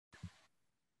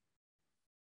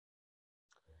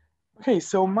Okay,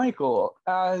 so Michael,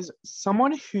 as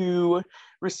someone who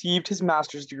received his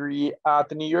master's degree at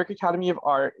the New York Academy of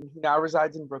Art and who now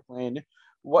resides in Brooklyn,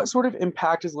 what sort of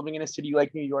impact does living in a city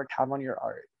like New York have on your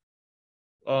art?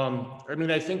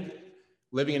 I think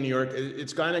living in New York,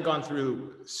 it's kind of gone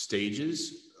through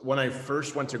stages. When I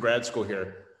first went to grad school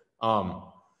here,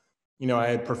 I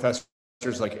had professors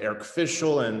like Eric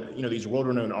Fischel and, these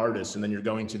world-renowned artists, and then you're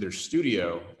going to their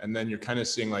studio, and then you're kind of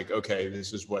seeing like, okay,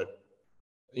 this is what,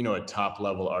 a top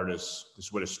level artist, this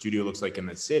is what a studio looks like in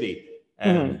the city. Mhm.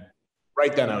 And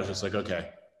right then I was just like,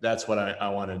 okay, that's what I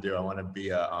want to do. I want to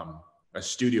be a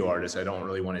studio artist. I don't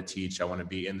really want to teach. I want to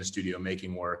be in the studio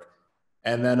making work.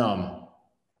 And then,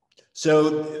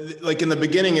 like in the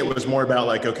beginning, it was more about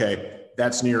like, okay,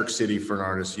 that's New York City for an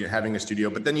artist, having a studio.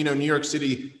 But then, New York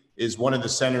City is one of the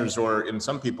centers, or in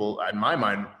some people, in my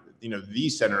mind, the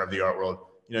center of the art world.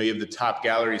 You have the top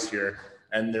galleries here,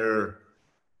 and they're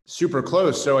super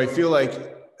close. So I feel like,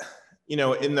 in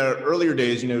the earlier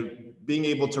days, being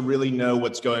able to really know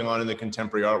what's going on in the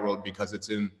contemporary art world because it's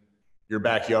in your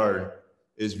backyard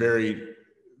is very,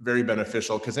 very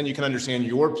beneficial, because then you can understand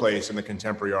your place in the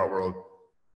contemporary art world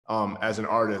as an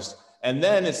artist. And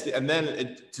then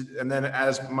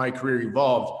as my career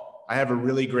evolved, I have a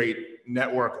really great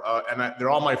network, they're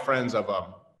all my friends of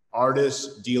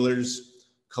artists, dealers,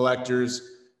 collectors,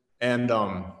 and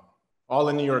all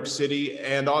in New York City.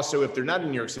 And also, if they're not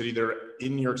in New York City, they're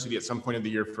in New York City at some point of the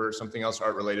year for something else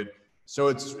art related. So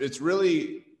it's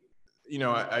really,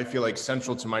 I feel like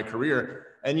central to my career.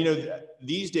 And,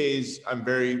 these days I'm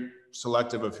very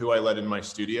selective of who I let in my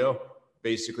studio,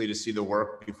 basically to see the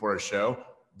work before a show.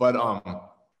 But,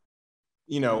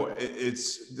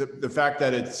 it's the fact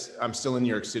that I'm still in New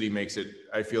York City makes it,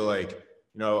 I feel like,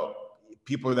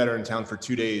 people that are in town for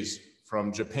 2 days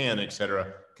from Japan, et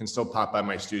cetera, can still pop by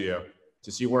my studio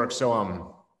to see work. So,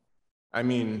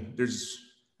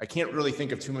 I can't really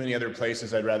think of too many other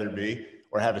places I'd rather be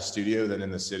or have a studio than in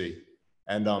the city.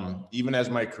 And even as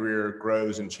my career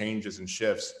grows and changes and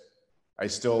shifts, I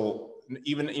still,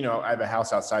 even, I have a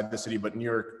house outside the city, but New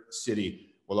York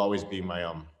City will always be my,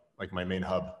 like my main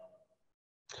hub.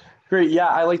 Great. Yeah,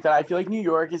 I like that. I feel like New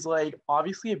York is like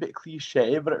obviously a bit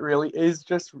cliche, but it really is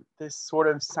just this sort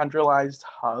of centralized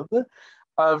hub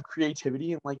of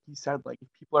creativity. And like you said, like if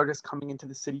people are just coming into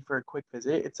the city for a quick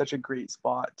visit, it's such a great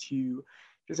spot to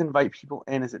just invite people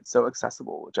in as it's so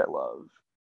accessible, which I love.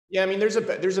 Yeah, there's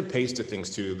a pace to things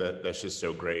too that's just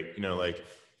so great. Like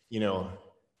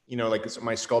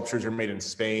my sculptures are made in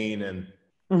Spain, and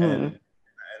Hmm. and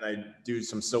I do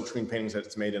some silkscreen paintings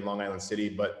that's made in Long Island City,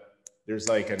 but there's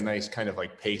like a nice kind of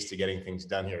like pace to getting things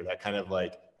done here that kind of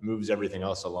like moves everything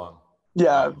else along.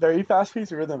 Yeah, Um, very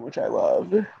fast-paced rhythm, which I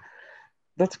love.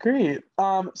 That's great.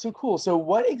 So cool. So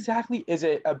what exactly is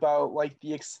it about like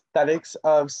the aesthetics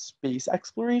of space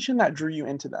exploration that drew you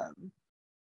into them?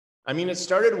 it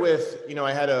started with,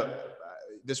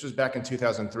 this was back in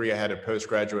 2003. I had a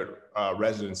postgraduate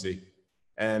residency,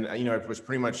 and, I was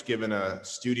pretty much given a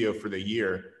studio for the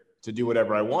year to do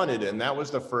whatever I wanted. And that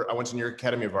was the first, I went to New York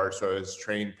Academy of Art, so I was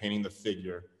trained painting the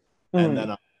figure. And Mhm.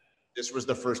 then this was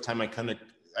the first time I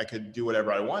could do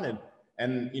whatever I wanted.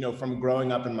 And, from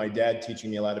growing up and my dad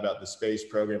teaching me a lot about the space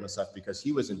program and stuff, because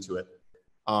he was into it,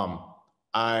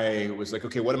 I was like,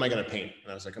 okay, what am I going to paint?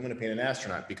 And I was like, I'm going to paint an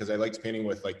astronaut, because I liked painting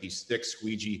with like these thick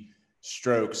squeegee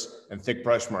strokes and thick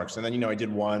brush marks. And then, I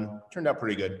did one, turned out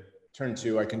pretty good. Turn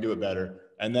two, I can do it better.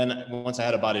 And then once I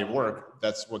had a body of work,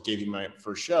 that's what gave me my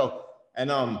first show. And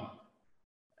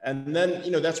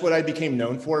then, that's what I became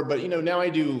known for. But, now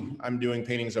I'm doing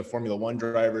paintings of Formula One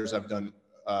drivers. I've done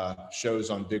shows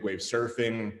on big wave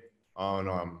surfing,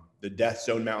 on the Death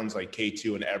Zone mountains like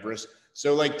K2 and Everest.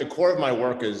 So like the core of my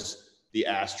work is the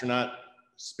astronaut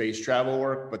space travel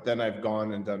work, but then I've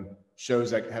gone and done shows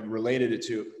that have related it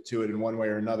to it in one way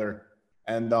or another.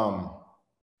 And,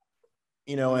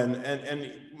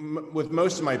 with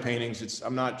most of my paintings,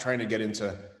 I'm not trying to get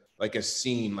into like a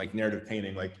scene, like narrative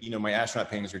painting. Like, my astronaut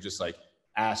paintings are just like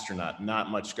astronaut, not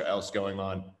much else going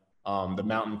on. The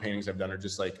mountain paintings I've done are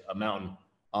just like a mountain.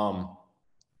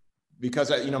 Because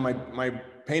my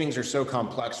paintings are so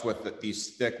complex with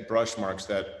these thick brush marks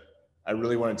that I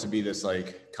really want it to be this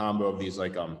like combo of these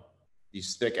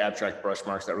thick abstract brush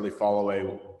marks that really fall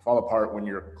apart when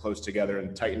you're close together,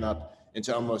 and tighten up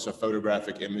into almost a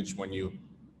photographic image when you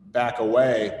back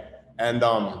away. And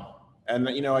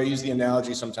I use the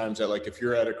analogy sometimes that like if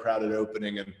you're at a crowded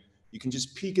opening and you can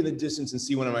just peek in the distance and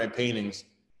see one of my paintings,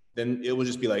 then it will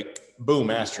just be like, boom,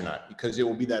 astronaut, because it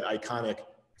will be that iconic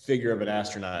figure of an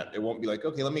astronaut. It won't be like,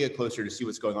 okay, let me get closer to see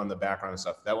what's going on in the background and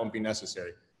stuff. That won't be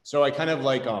necessary. So I kind of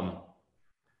like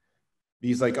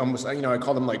these like almost, you know, I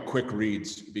call them like quick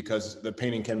reads because the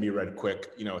painting can be read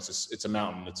quick. You know, it's a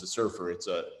mountain, it's a surfer, it's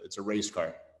a race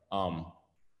car.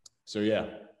 So yeah.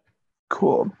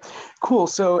 Cool. Cool.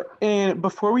 So, and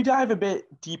before we dive a bit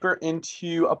deeper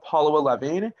into Apollo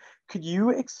 11, could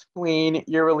you explain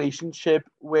your relationship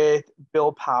with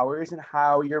Bill Powers and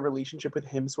how your relationship with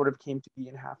him sort of came to be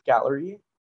in Half Gallery?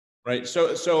 Right.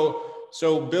 So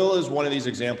Bill is one of these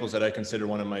examples that I consider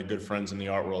one of my good friends in the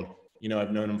art world. You know,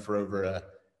 I've known him for over a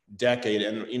decade,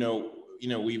 and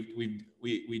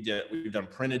we've done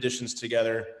print editions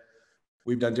together.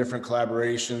 We've done different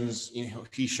collaborations. You know,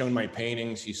 he's shown my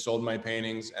paintings, he sold my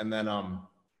paintings, and then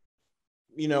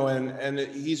you know, and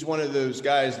he's one of those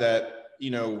guys that,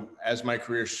 you know, as my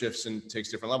career shifts and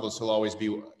takes different levels, he'll always be,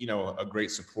 you know, a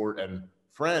great support and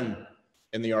friend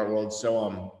in the art world.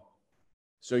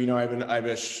 So you know, I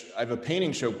have a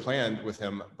painting show planned with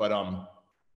him, but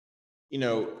you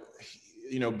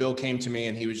know, Bill came to me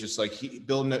and he was just like,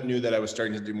 Bill knew that I was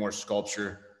starting to do more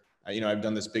sculpture. You know, I've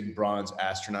done this big bronze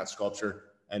astronaut sculpture,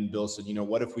 and Bill said, you know,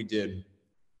 what if we did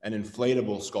an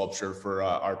inflatable sculpture for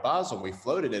Art Basel? We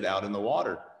floated it out in the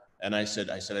water. And I said,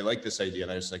 I like this idea.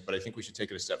 And I was like, but I think we should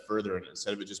take it a step further. And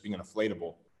instead of it just being an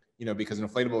inflatable, you know, because an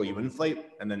inflatable, you inflate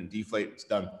and then deflate, it's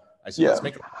done. I said, let's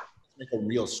make a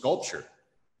real sculpture.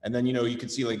 And then, you know, you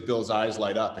could see like Bill's eyes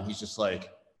light up and he's just like,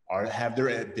 have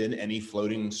there been any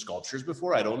floating sculptures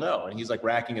before? I don't know. And he's like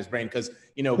racking his brain because,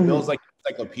 you know, Bill's like an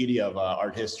encyclopedia of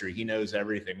art history. He knows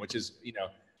everything, which is, you know,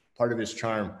 part of his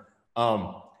charm.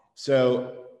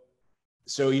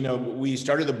 So, you know, we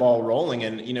started the ball rolling,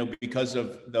 and, you know, because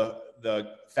of the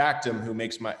Factum who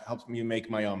helps me make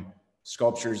my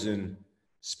sculptures in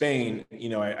Spain, you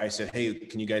know, I said, hey,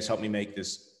 can you guys help me make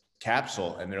this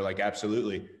capsule? And they're like,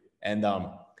 absolutely. And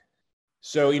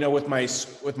so, you know, with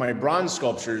my bronze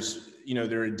sculptures, you know,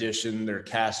 they're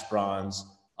cast bronze.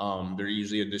 They're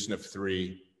usually an edition of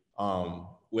 3.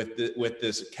 With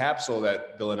this capsule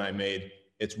that Bill and I made,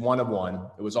 it's 1 of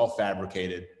 1. It was all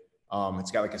fabricated.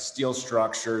 It's got like a steel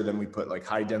structure. Then we put like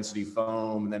high density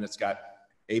foam, and then it's got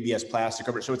ABS plastic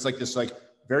over it. So it's like this like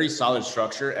very solid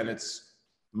structure. And it's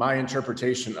my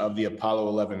interpretation of the Apollo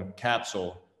 11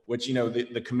 capsule, which, you know,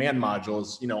 the command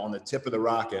modules, you know, on the tip of the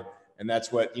rocket. And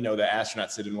that's what, you know, the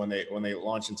astronauts sit in when they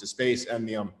launch into space. And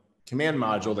the command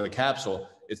module, the capsule,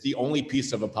 it's the only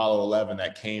piece of Apollo 11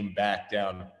 that came back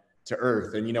down to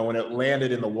Earth. And, you know, when it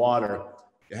landed in the water,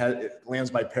 it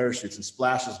lands by parachutes and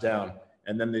splashes down.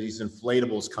 And then these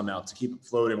inflatables come out to keep it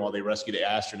floating while they rescue the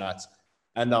astronauts.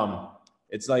 And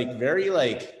it's like very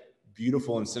like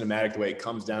beautiful and cinematic the way it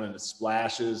comes down and it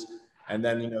splashes. And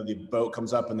then, you know, the boat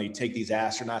comes up and they take these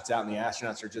astronauts out, and the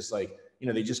astronauts are just like, you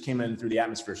know, they just came in through the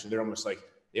atmosphere. So they're almost like,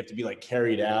 they have to be like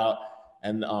carried out.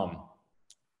 And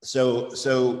so,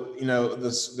 you know,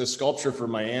 the sculpture for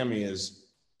Miami is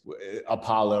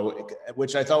Apollo,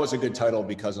 which I thought was a good title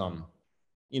because,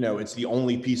 you know, it's the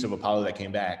only piece of Apollo that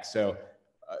came back. So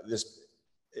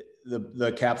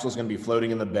the capsule is going to be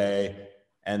floating in the bay,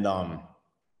 and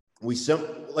we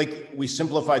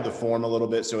simplified the form a little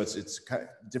bit, so it's kind of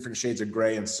different shades of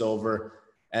gray and silver,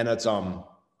 and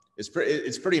it's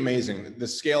pretty amazing. The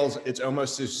scales, it's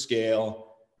almost to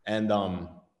scale, and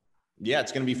yeah,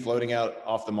 it's going to be floating out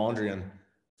off the Mondrian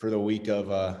for the week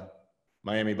of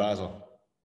Miami Basel.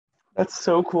 That's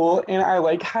so cool. And I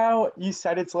like how you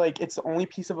said it's like it's the only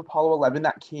piece of Apollo 11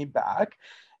 that came back.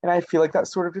 And I feel like that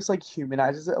sort of just like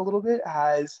humanizes it a little bit,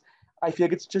 as I feel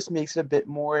like it just makes it a bit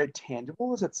more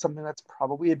tangible, as it's something that's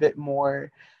probably a bit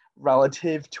more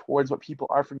relative towards what people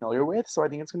are familiar with. So I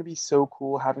think it's going to be so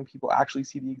cool having people actually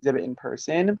see the exhibit in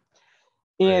person.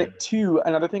 And Right. 2,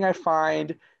 another thing I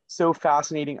find so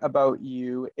fascinating about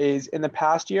you is in the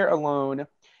past year alone,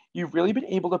 you've really been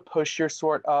able to push your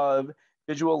sort of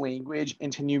visual language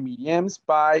into new mediums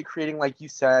by creating, like you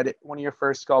said, one of your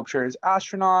first sculptures,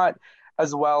 Astronaut,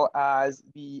 as well as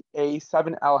the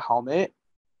A7L helmet.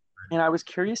 And I was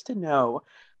curious to know,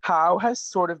 how has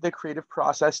sort of the creative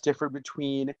process differed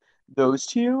between those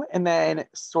two, and then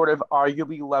sort of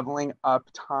arguably leveling up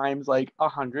times like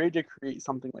 100 to create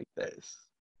something like this?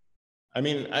 I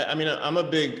mean, I'm a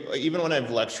big, like, even when I've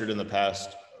lectured in the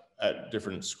past at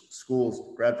different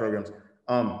schools, grad programs,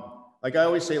 like I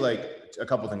always say, like a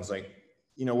couple things, like,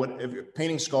 you know, what if you're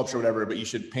painting sculpture, whatever, but you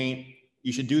should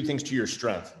do things to your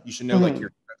strength. You should know like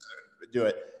your strengths to do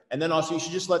it. And then also you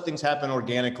should just let things happen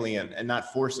organically and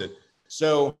not force it.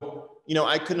 So, you know,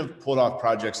 I couldn't have pulled off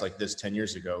projects like this 10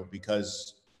 years ago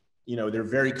because, you know, they're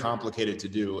very complicated to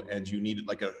do, and you need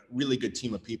like a really good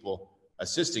team of people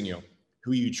assisting you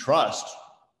who you trust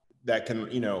that can,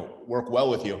 you know, work well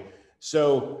with you.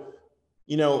 So,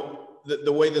 you know,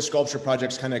 the way the sculpture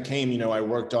projects kind of came, you know, I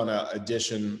worked on an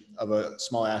edition of a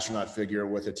small astronaut figure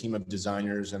with a team of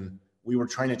designers, and we were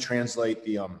trying to translate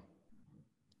the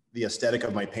aesthetic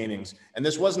of my paintings. And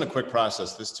this wasn't a quick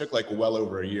process. This took like well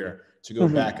over a year to go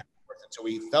back and forth until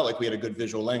we felt like we had a good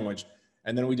visual language.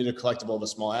 And then we did a collectible of a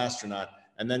small astronaut.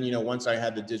 And then, you know, once I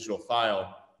had the digital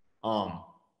file,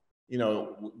 you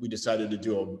know, we decided to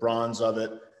do a bronze of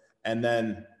it. And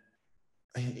then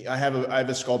I have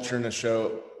a sculpture in a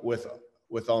show with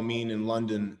Almin in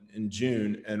London in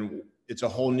June, and it's a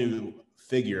whole new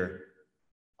figure.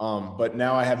 But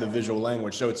now I have the visual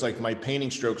language. So it's like my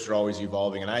painting strokes are always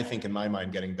evolving, and I think in my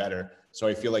mind getting better. So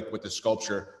I feel like with the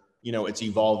sculpture, you know, it's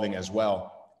evolving as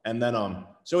well. And then,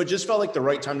 so it just felt like the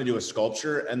right time to do a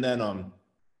sculpture. And then,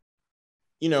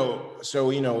 you know, so,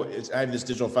 you know, I have this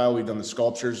digital file, we've done the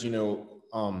sculptures, you know,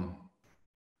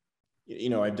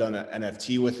 I've done an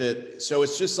NFT with it. So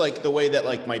it's just like the way that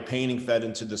like my painting fed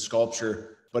into the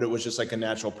sculpture, but it was just like a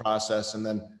natural process. And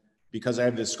then because I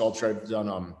have this sculpture, I've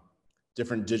done,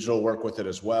 different digital work with it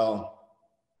as well.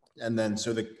 And then,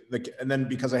 so and then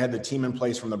because I had the team in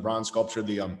place from the bronze sculpture,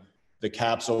 the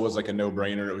capsule was like a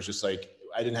no-brainer. It was just like,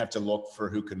 I didn't have to look for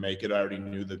who could make it. I already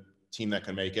knew the team that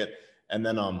could make it. And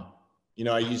then, you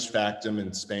know, I used Factum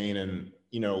in Spain, and,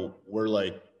 you know, we're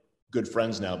like good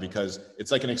friends now because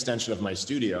it's like an extension of my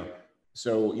studio.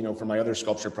 So, you know, for my other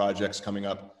sculpture projects coming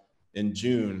up in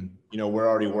June, you know, we're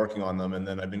already working on them. And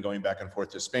then I've been going back and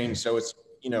forth to Spain. So it's,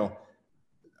 you know,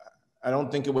 I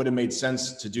don't think it would have made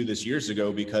sense to do this years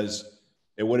ago because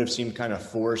it would have seemed kind of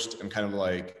forced and kind of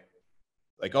like,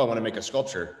 oh, I want to make a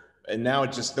sculpture. And now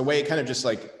it just, the way it kind of just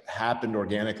like happened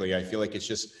organically, I feel like it's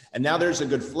just, and now there's a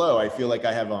good flow. I feel like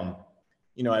I have,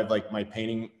 you know, I have like my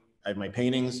paintings.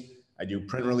 I do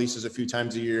print releases a few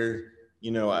times a year. You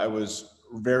know, I was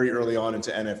very early on into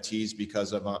NFTs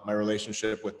because of my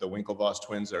relationship with the Winklevoss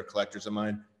twins. They're collectors of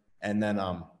mine. And then,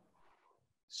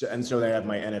 so they have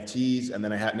my NFTs, and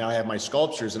then now I have my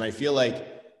sculptures, and I feel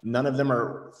like none of them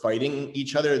are fighting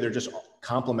each other. They're just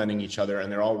complementing each other, and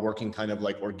they're all working kind of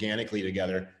like organically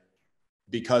together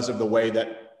because of the way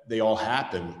that they all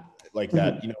happen like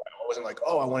that. You know, I wasn't like,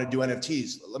 oh, I want to do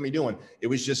NFTs, let me do one. It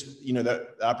was just, you know, the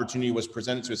opportunity was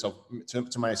presented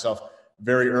to myself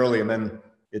very early, and then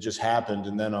it just happened.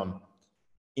 And then,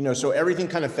 you know, so everything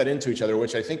kind of fed into each other,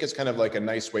 which I think is kind of like a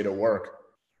nice way to work.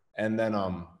 And then,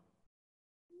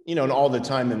 you know, and all the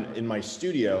time in my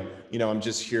studio, you know, I'm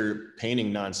just here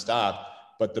painting nonstop,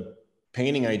 but the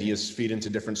painting ideas feed into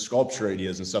different sculpture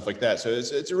ideas and stuff like that. So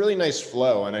it's a really nice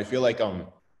flow. And I feel like,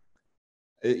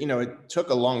 you know, it took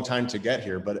a long time to get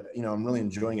here, but, you know, I'm really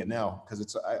enjoying it now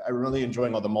because I'm really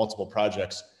enjoying all the multiple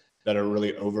projects that are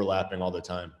really overlapping all the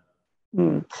time.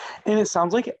 And it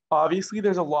sounds like obviously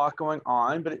there's a lot going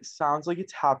on, but it sounds like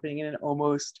it's happening in an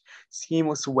almost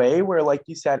seamless way where, like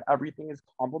you said, everything is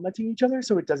complementing each other.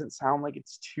 So it doesn't sound like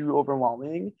it's too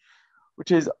overwhelming,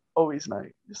 which is always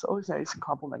nice. It's always nice and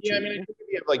complimentary. Yeah, I mean, I think if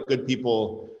you have like good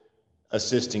people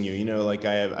assisting you, you know, like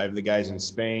I have the guys in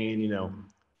Spain,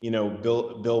 you know,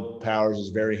 Bill Powers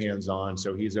is very hands-on.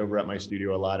 So he's over at my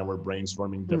studio a lot, and we're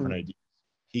brainstorming different ideas.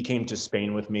 He came to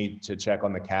Spain with me to check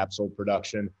on the capsule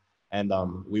production. And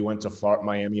we went to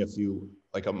Miami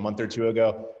like a month or two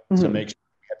ago to make sure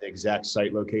we had the exact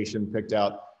site location picked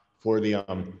out for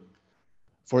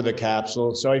the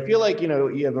capsule. So I feel like, you know,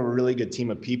 you have a really good team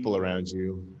of people around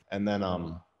you. And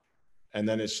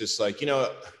then it's just like, you know,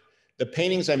 the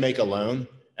paintings I make alone,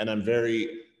 and I'm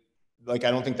very, like, I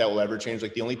don't think that will ever change.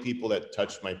 Like the only people that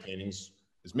touch my paintings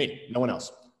is me, no one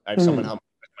else. I have someone help me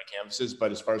with my canvases,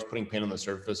 but as far as putting paint on the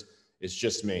surface, it's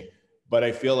just me. But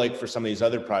I feel like for some of these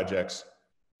other projects,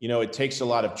 you know, it takes a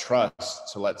lot of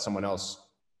trust to let someone else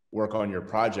work on your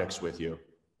projects with you.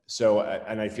 So,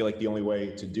 and I feel like the only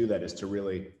way to do that is to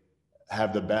really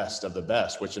have the best of the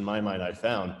best, which in my mind I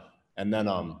found. And then,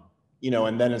 you know,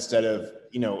 and then instead of,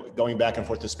 you know, going back and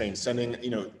forth to Spain, sending,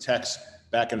 you know, texts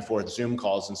back and forth, Zoom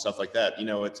calls and stuff like that, you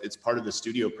know, it's part of the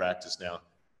studio practice now.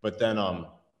 But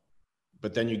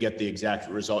then you get the exact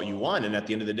result you want. And at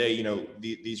the end of the day, you know,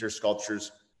 these are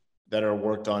sculptures that are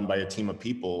worked on by a team of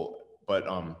people, but,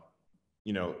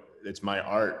 you know, it's my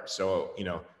art. So, you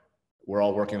know, we're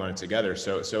all working on it together.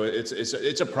 So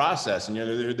it's a process. And, you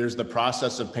know, there's the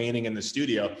process of painting in the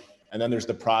studio, and then there's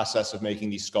the process of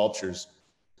making these sculptures.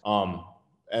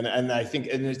 And I think,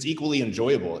 and it's equally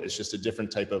enjoyable. It's just a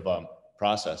different type of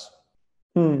process.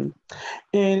 And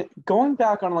going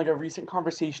back on like a recent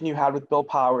conversation you had with Bill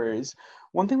Powers,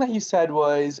 one thing that you said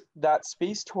was that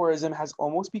space tourism has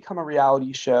almost become a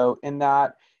reality show, in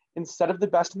that instead of the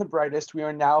best and the brightest, we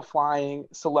are now flying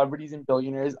celebrities and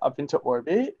billionaires up into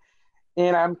orbit.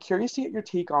 And I'm curious to get your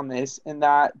take on this. And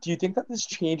that, do you think that this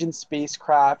change in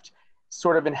spacecraft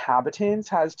sort of inhabitants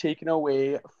has taken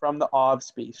away from the awe of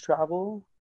space travel?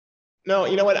 No,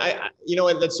 you know what? You know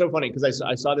what? That's so funny because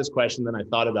I saw this question, then I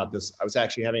thought about this. I was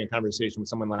actually having a conversation with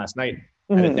someone last night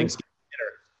at a Hmm. Thanksgiving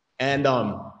dinner, and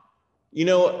you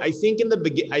know, I think in the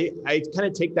beginning, I kind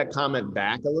of take that comment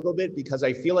back a little bit because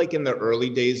I feel like in the early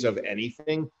days of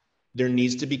anything, there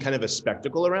needs to be kind of a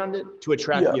spectacle around it to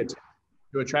attract Yeah.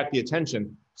 the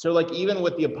attention. So like even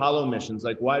with the Apollo missions,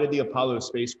 like why did the Apollo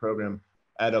space program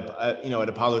at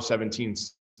Apollo 17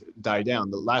 die down?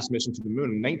 The last mission to the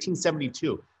moon in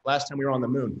 1972, last time we were on the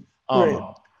moon.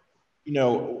 Right. You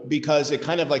know, because it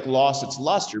kind of like lost its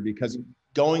luster because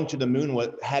going to the moon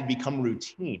had become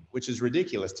routine, which is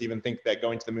ridiculous to even think that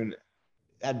going to the moon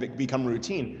had become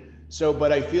routine. So,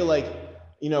 but I feel like,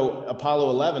 you know, Apollo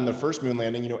 11, the first moon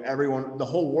landing, you know, everyone, the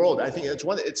whole world, I think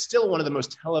it's still one of the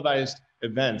most televised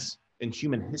events in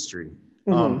human history.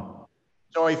 Hmm.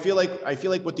 So I feel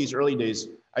like with these early days,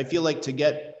 I feel like to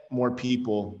get more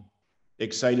people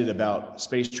excited about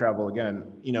space travel again,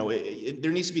 you know,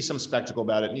 there needs to be some spectacle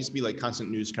about it. It needs to be like constant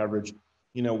news coverage.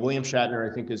 You know, William Shatner,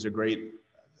 I think, was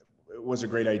a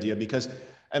great idea because,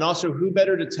 and also who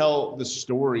better to tell the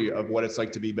story of what it's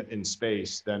like to be in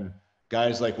space than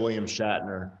guys like William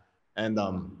Shatner and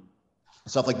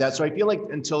stuff like that. So I feel like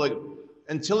until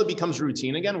it becomes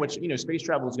routine again, which, you know, space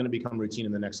travel is going to become routine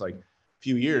in the next like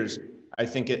few years. I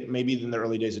think it maybe in the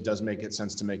early days it does make it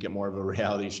sense to make it more of a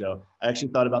reality show. I actually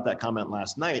thought about that comment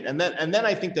last night, and then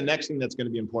I think the next thing that's going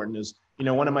to be important is, you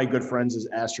know, one of my good friends is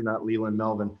astronaut Leland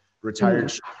Melvin, Hmm.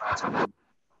 retired,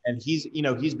 and he's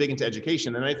big into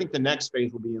education, and I think the next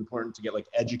phase will be important to get like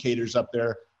educators up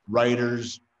there,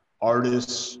 writers,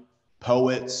 artists,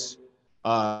 poets,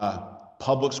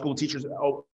 public school teachers,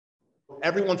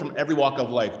 everyone from every walk of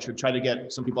life, to try to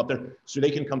get some people up there so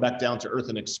they can come back down to earth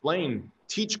and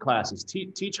teach classes,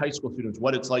 teach high school students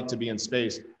what it's like to be in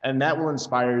space, and that will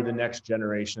inspire the next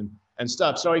generation and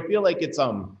stuff. So I feel like it's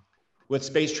with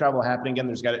space travel happening again,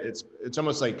 it's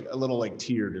almost like a little like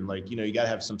tiered, and like, you know, you got to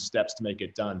have some steps to make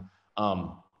it done.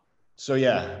 So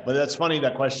yeah, but that's funny,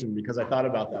 that question, because I thought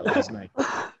about that last night.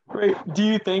 Right. Do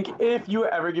you think if you were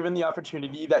ever given the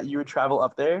opportunity that you would travel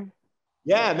up there?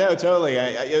 Yeah, no, totally.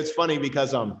 It's funny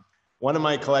because one of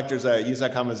my collectors,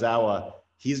 Yusa Kamazawa,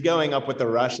 he's going up with the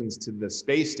Russians to the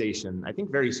space station. I think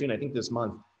very soon. I think this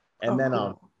month. And Oh, then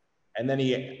cool.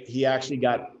 he actually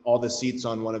got all the seats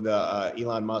on one of the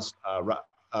Elon Musk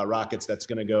rockets that's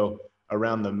going to go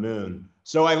around the moon.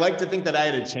 So I like to think that I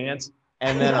had a chance.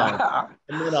 And then Yeah.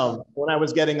 when I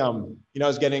was getting you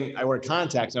know, I wear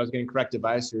contacts and I was getting corrective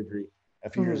eye surgery a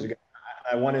few years Mhm. ago.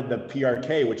 I wanted the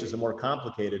PRK, which is the more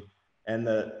complicated. And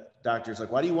the doctor's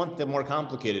like, why do you want the more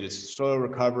complicated? It's slow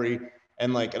recovery.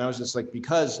 And I was just like,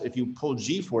 because if you pull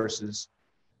G forces,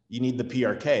 you need the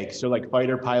PRK. So like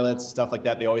fighter pilots, stuff like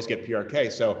that, they always get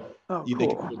PRK. So Oh, they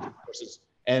can cool. pull G forces.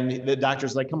 And the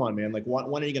doctor's like, come on, man, like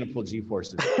when are you going to pull G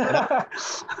forces? And I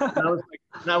was like,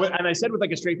 and I said with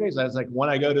like a straight face, I was like, when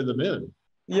I go to the moon.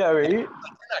 Yeah, And right. like, you're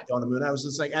not going to the moon. I was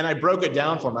just like, and I broke it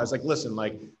down for him. I was like, listen,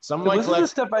 like some of So my this is a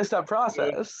collectors, step-by-step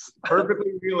process.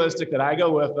 perfectly realistic that I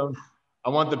go with them. I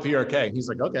want the PRK. He's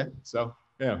like, okay. So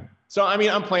yeah. So I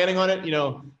mean, I'm planning on it. You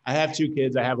know, I have 2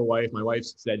 kids. I have a wife. My wife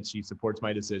said she supports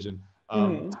my decision.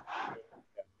 Mhm.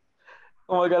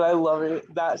 Oh my God, I love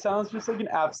it. That sounds just like an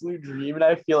absolute dream. And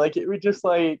I feel like it would just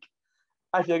like,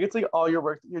 I feel like it's like all your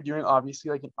work that you're doing,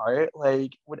 obviously, like in art.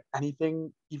 Like, would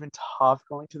anything even top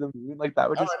going to the moon? Like, that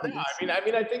would Oh just no! be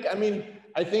I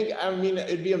mean,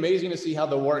 it'd be amazing to see how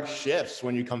the work shifts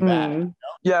when you come back. insane.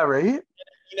 Yeah, right?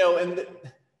 You know, and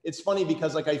it's funny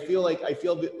because like I feel like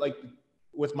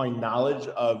with my knowledge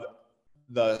of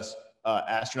the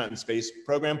astronaut and space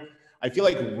program, I feel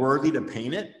like worthy to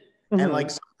paint it. And like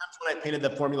Hmm. sometimes when I painted the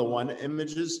Formula One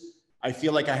images, I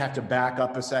feel like I have to back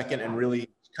up a second and really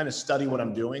kind of study what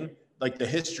I'm doing, like the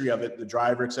history of it, the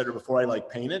driver, et cetera, before I like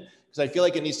paint it. Because I feel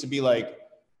like it needs to be like,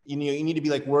 you need to be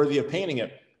like worthy of painting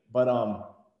it. But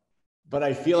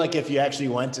I feel like if you actually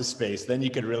went to space, then you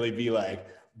could really be like,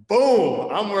 boom,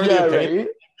 I'm worthy Yeah, of painting right.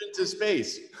 into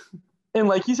space. And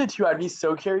like you said too, I'd be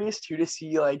so curious too to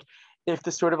see like if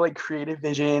the sort of like creative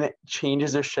vision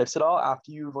changes or shifts at all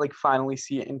after you like finally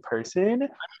see it in person.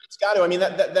 It's got to. I mean,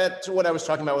 that's what I was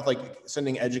talking about with like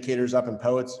sending educators up and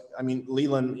poets. I mean,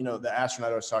 Leland, you know, the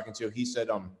astronaut I was talking to, he said,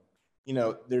 you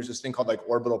know, there's this thing called like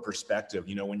orbital perspective.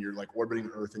 You know, when you're like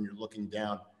orbiting Earth and you're looking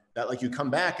down, that like you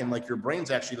come back and like your brain's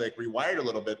actually like rewired a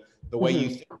little bit, the way you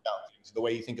Hmm. think about things, the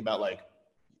way you think about like,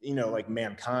 you know, like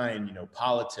mankind, you know,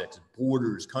 politics,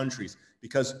 borders, countries,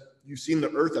 because you've seen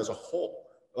the Earth as a whole,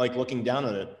 like looking down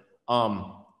on it.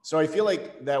 So I feel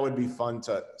like that would be fun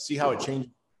to see how it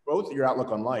changes both your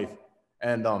outlook on life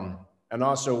and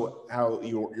also how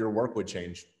your work would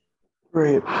change.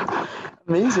 Great.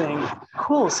 Amazing.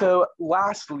 Cool. So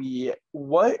lastly,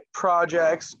 what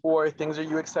projects or things are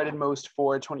you excited most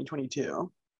for 2022?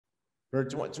 For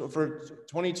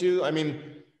 22, I mean,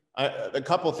 a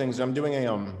couple of things. I'm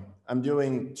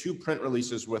doing 2 print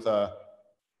releases with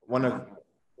one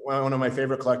of my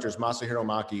favorite collectors, Masahiro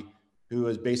Maki, who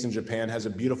is based in Japan, has a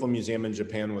beautiful museum in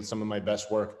Japan with some of my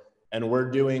best work. And we're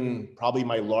doing probably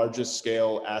my largest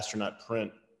scale astronaut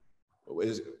print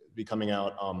is be coming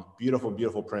out. Beautiful,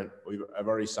 beautiful print. I've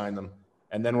already signed them.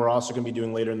 And then we're also going to be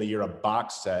doing later in the year a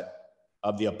box set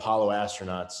of the Apollo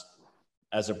astronauts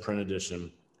as a print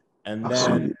edition. And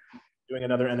then doing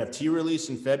another NFT release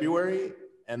in February.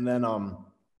 And then I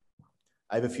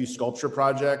have a few sculpture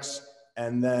projects.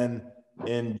 And then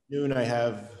in June, I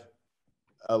have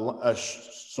a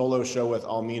solo show with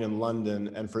Almin in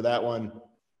London. And for that one,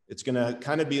 it's going to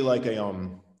kind of be like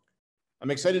I'm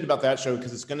excited about that show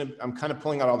because I'm kind of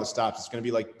pulling out all the stops. It's going to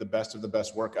be like the best of the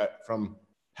best work from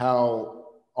how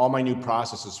all my new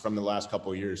processes from the last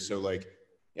couple of years. So like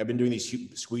I've been doing these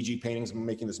squeegee paintings. I'm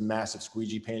making this massive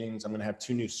squeegee paintings. I'm going to have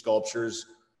 2 new sculptures.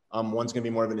 One's going to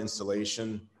be more of an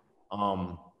installation.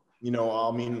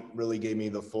 Almin really gave me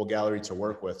the full gallery to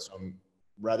work with. So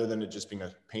rather than it just being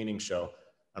a painting show,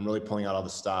 I'm really pulling out all the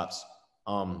stops.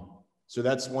 So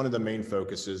that's one of the main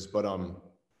focuses, but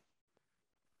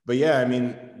yeah, I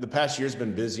mean, the past year's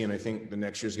been busy and I think the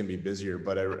next year's going to be busier,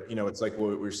 but it's like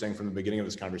what we were saying from the beginning of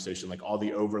this conversation, like all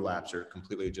the overlaps are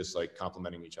completely just like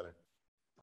complementing each other.